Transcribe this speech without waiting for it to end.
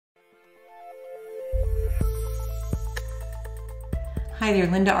Hi there,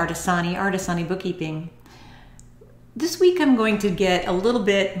 Linda Artesani, Artesani Bookkeeping. This week I'm going to get a little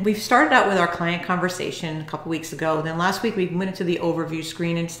bit, we've started out with our client conversation a couple weeks ago, then last week we went into the overview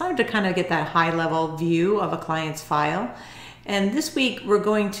screen and started to kind of get that high level view of a client's file. And this week we're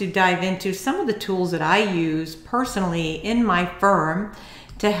going to dive into some of the tools that I use personally in my firm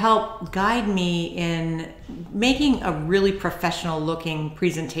to help guide me in making a really professional looking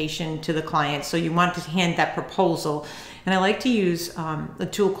presentation to the client. So you want to hand that proposal. And I like to use a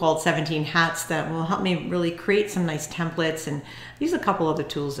tool called 17 Hats that will help me really create some nice templates, and use a couple other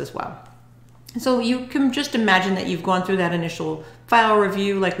tools as well. So you can just imagine that you've gone through that initial file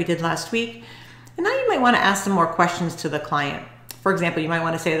review like we did last week. And now you might want to ask some more questions to the client. For example, you might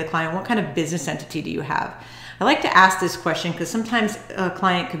want to say to the client, what kind of business entity do you have? I like to ask this question because sometimes a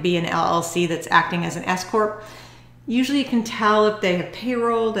client could be an LLC that's acting as an S Corp. Usually you can tell if they have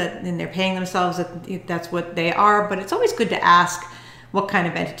payroll and they're paying themselves, if that's what they are, but it's always good to ask what kind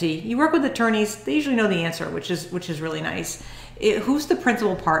of entity. You work with attorneys, they usually know the answer, which is really nice. Who's the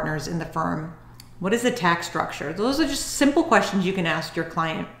principal partners in the firm? What is the tax structure? Those are just simple questions you can ask your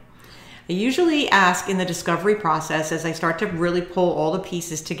client. I usually ask in the discovery process, as I start to really pull all the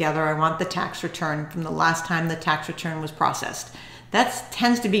pieces together, I want the tax return from the last time the tax return was processed. That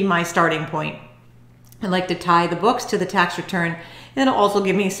tends to be my starting point. I like to tie the books to the tax return, and it'll also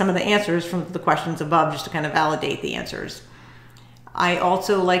give me some of the answers from the questions above just to kind of validate the answers. I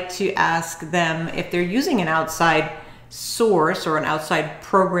also like to ask them if they're using an outside source or an outside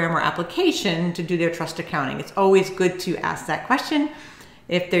program or application to do their trust accounting. It's always good to ask that question.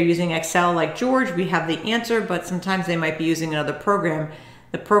 If they're using Excel like George, we have the answer, but sometimes they might be using another program.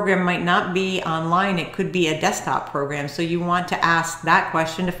 The program might not be online, it could be a desktop program. So you want to ask that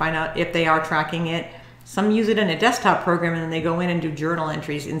question to find out if they are tracking it. Some use it in a desktop program and then they go in and do journal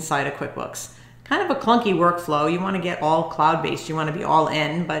entries inside of QuickBooks. Kind of a clunky workflow. You want to get all cloud-based, you want to be all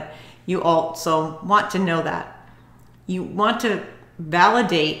in, but you also want to know that. You want to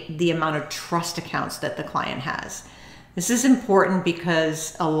validate the amount of trust accounts that the client has. This is important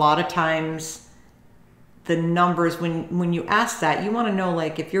because a lot of times the numbers, when you ask that, you want to know,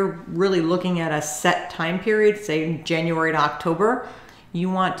 like, if you're really looking at a set time period, say January to October, you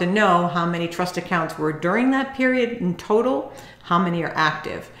want to know how many trust accounts were during that period in total, how many are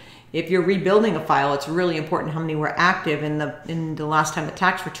active. If you're rebuilding a file, it's really important how many were active in the last time the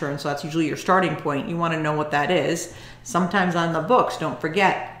tax return, so that's usually your starting point. You want to know what that is. Sometimes on the books, don't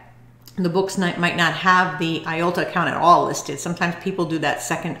forget, the books might not have the IOLTA account at all listed. Sometimes people do that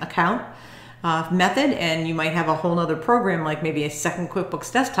second account method, and you might have a whole other program, like maybe a second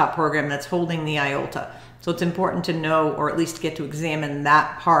QuickBooks desktop program that's holding the IOLTA. So it's important to know, or at least get to examine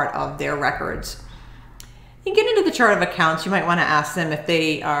that part of their records. You get into the chart of accounts, you might want to ask them if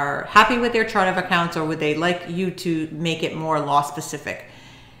they are happy with their chart of accounts, or would they like you to make it more law specific.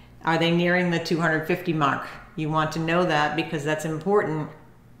 Are they nearing the 250 mark? You want to know that because that's important.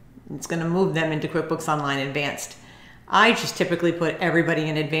 It's going to move them into QuickBooks Online Advanced. I just typically put everybody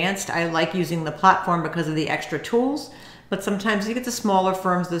in Advanced. I like using the platform because of the extra tools, but sometimes you get the smaller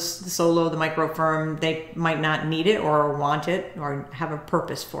firms, the solo, the micro firm, they might not need it or want it or have a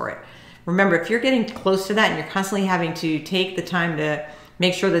purpose for it. Remember, if you're getting close to that and you're constantly having to take the time to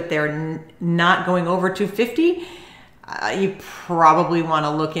make sure that they're not going over 250, you probably want to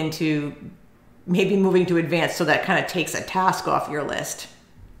look into maybe moving to Advanced, so that kind of takes a task off your list.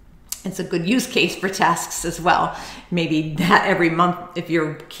 It's a good use case for tasks as well. Maybe that every month, if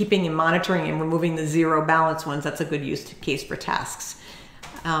you're keeping and monitoring and removing the zero balance ones, that's a good use case for tasks.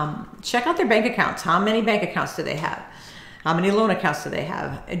 Check out their bank accounts. How many bank accounts do they have? How many loan accounts do they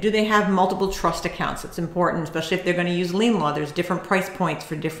have? Do they have multiple trust accounts? It's important, especially if they're going to use lien law. There's different price points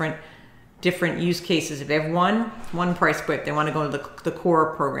for different use cases. If they have one price point, they want to go to the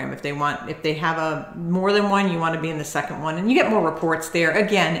core program. If they have more than one, you want to be in the second one, and you get more reports there.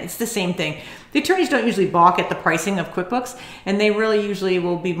 Again, it's the same thing. The attorneys don't usually balk at the pricing of QuickBooks, and they really usually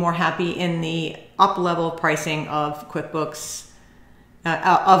will be more happy in the up level pricing of QuickBooks,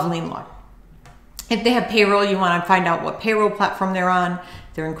 of lien law. If they have payroll, you want to find out what payroll platform they're on.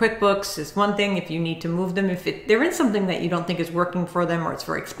 If they're in QuickBooks, is one thing. If you need to move them, if they're in something that you don't think is working for them or it's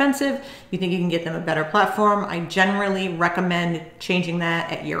very expensive, you think you can get them a better platform, I generally recommend changing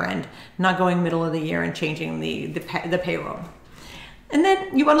that at year end, not going middle of the year and changing the payroll. And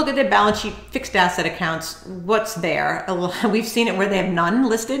then you want to look at their balance sheet, fixed asset accounts, what's there. We've seen it where they have none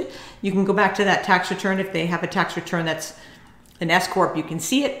listed. You can go back to that tax return. If they have a tax return that's an S Corp, you can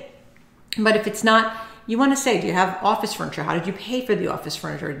see it. But if it's not, you want to say, do you have office furniture? How did you pay for the office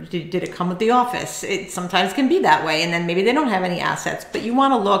furniture? Did it come with the office? It sometimes can be that way, and then maybe they don't have any assets, but you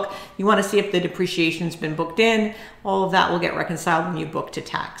want to look, you want to see if the depreciation's been booked in. All of that will get reconciled when you book to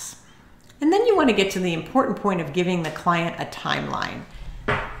tax. And then you want to get to the important point of giving the client a timeline.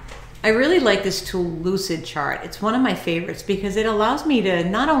 I really like this tool, Lucidchart. It's one of my favorites because it allows me to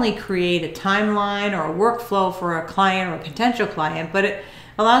not only create a timeline or a workflow for a client or a potential client, but it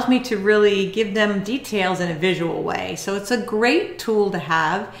allows me to really give them details in a visual way. So it's a great tool to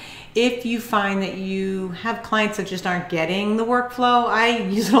have if you find that you have clients that just aren't getting the workflow. I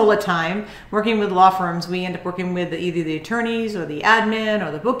use it all the time. Working with law firms, we end up working with either the attorneys or the admin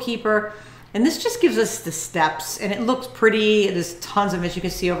or the bookkeeper. And this just gives us the steps, and it looks pretty. There's tons of, as you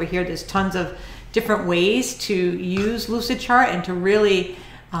can see over here, there's tons of different ways to use Lucidchart and to really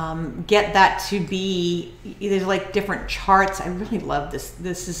get that to be, there's like different charts. I really love this.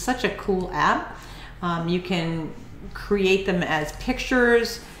 This is such a cool app. You can create them as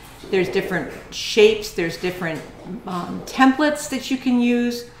pictures. There's different shapes. There's different templates that you can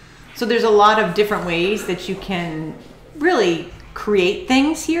use. So there's a lot of different ways that you can really create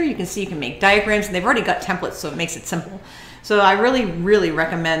things here. You can see you can make diagrams, and they've already got templates, so it makes it simple. So I really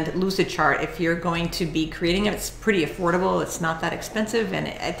recommend Lucidchart if you're going to be creating it. It's pretty affordable, it's not that expensive, and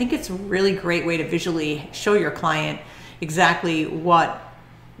I think it's a really great way to visually show your client exactly what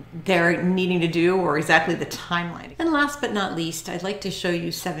they're needing to do or exactly the timeline. And last but not least, I'd like to show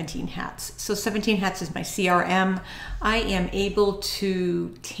you 17 Hats. So 17 Hats is my CRM. I am able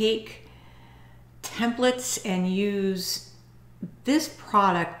to take templates and use this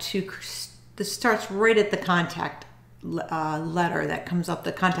product to, this starts right at the contact letter that comes up,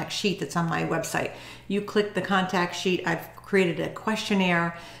 the contact sheet that's on my website. You click the contact sheet, I've created a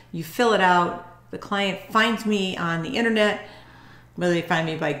questionnaire, you fill it out, the client finds me on the internet, whether they find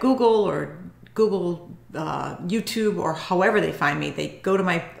me by Google or Google, YouTube, or however they find me. They go to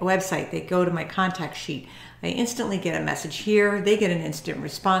my website, they go to my contact sheet. I instantly get a message here, they get an instant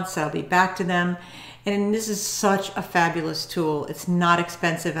response, so I'll be back to them. And this is such a fabulous tool. It's not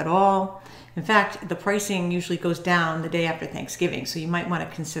expensive at all. In fact, the pricing usually goes down the day after Thanksgiving, so you might want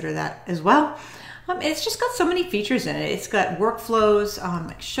to consider that as well. It's just got so many features in it. It's got workflows.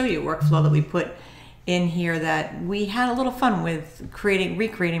 I can show you a workflow that we put in here that we had a little fun with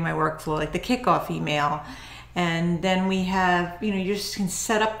recreating my workflow, like the kickoff email. And then we have, you just can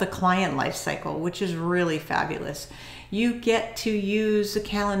set up the client lifecycle, which is really fabulous. You get to use the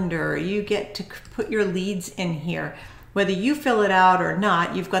calendar. You get to put your leads in here. Whether you fill it out or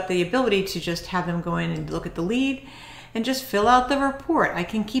not, you've got the ability to just have them go in and look at the lead and just fill out the report. I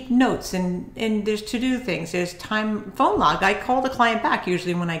can keep notes, and there's to-do things. There's time phone log. I call the client back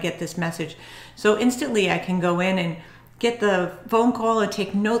usually when I get this message. So instantly I can go in and get the phone call and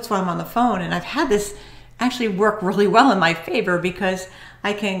take notes while I'm on the phone. And I've had this actually work really well in my favor because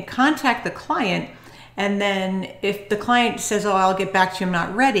I can contact the client, and then if the client says, oh, I'll get back to you, I'm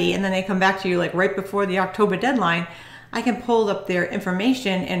not ready, and then they come back to you like right before the October deadline, I can pull up their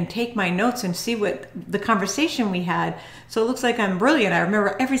information and take my notes and see what the conversation we had. So it looks like I'm brilliant. I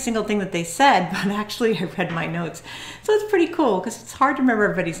remember every single thing that they said, but actually I read my notes. So it's pretty cool because it's hard to remember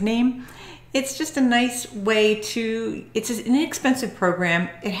everybody's name. It's just a nice way to, it's an inexpensive program.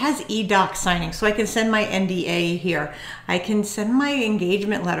 It has e-doc signing, so I can send my NDA here. I can send my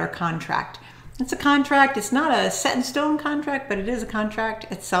engagement letter contract. It's a contract. It's not a set in stone contract, but it is a contract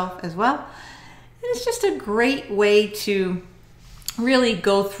itself as well. And it's just a great way to really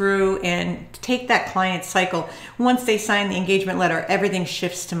go through and take that client cycle. Once they sign the engagement letter, everything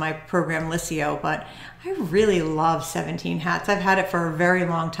shifts to my program Liscio, but I really love 17 Hats. I've had it for a very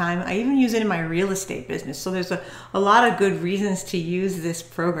long time. I even use it in my real estate business. So there's a lot of good reasons to use this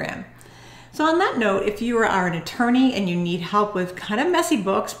program. So on that note, if you are an attorney and you need help with kind of messy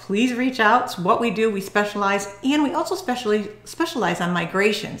books, please reach out. It's what we do. We specialize, and we also specialize on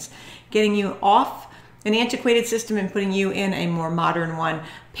migrations, getting you off an antiquated system and putting you in a more modern one,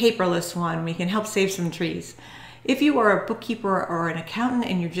 paperless one. We can help save some trees. If you are a bookkeeper or an accountant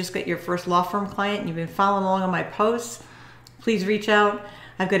and you just got your first law firm client and you've been following along on my posts, please reach out.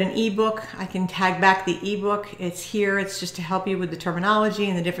 I've got an ebook. I can tag back the ebook. It's here. It's just to help you with the terminology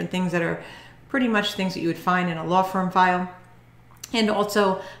and the different things that are pretty much things that you would find in a law firm file. And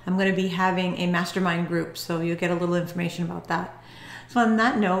also, I'm going to be having a mastermind group, so you'll get a little information about that. So on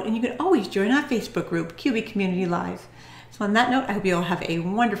that note, and you can always join our Facebook group, QB Community Live. So on that note, I hope you all have a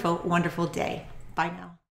wonderful, wonderful day. Bye now.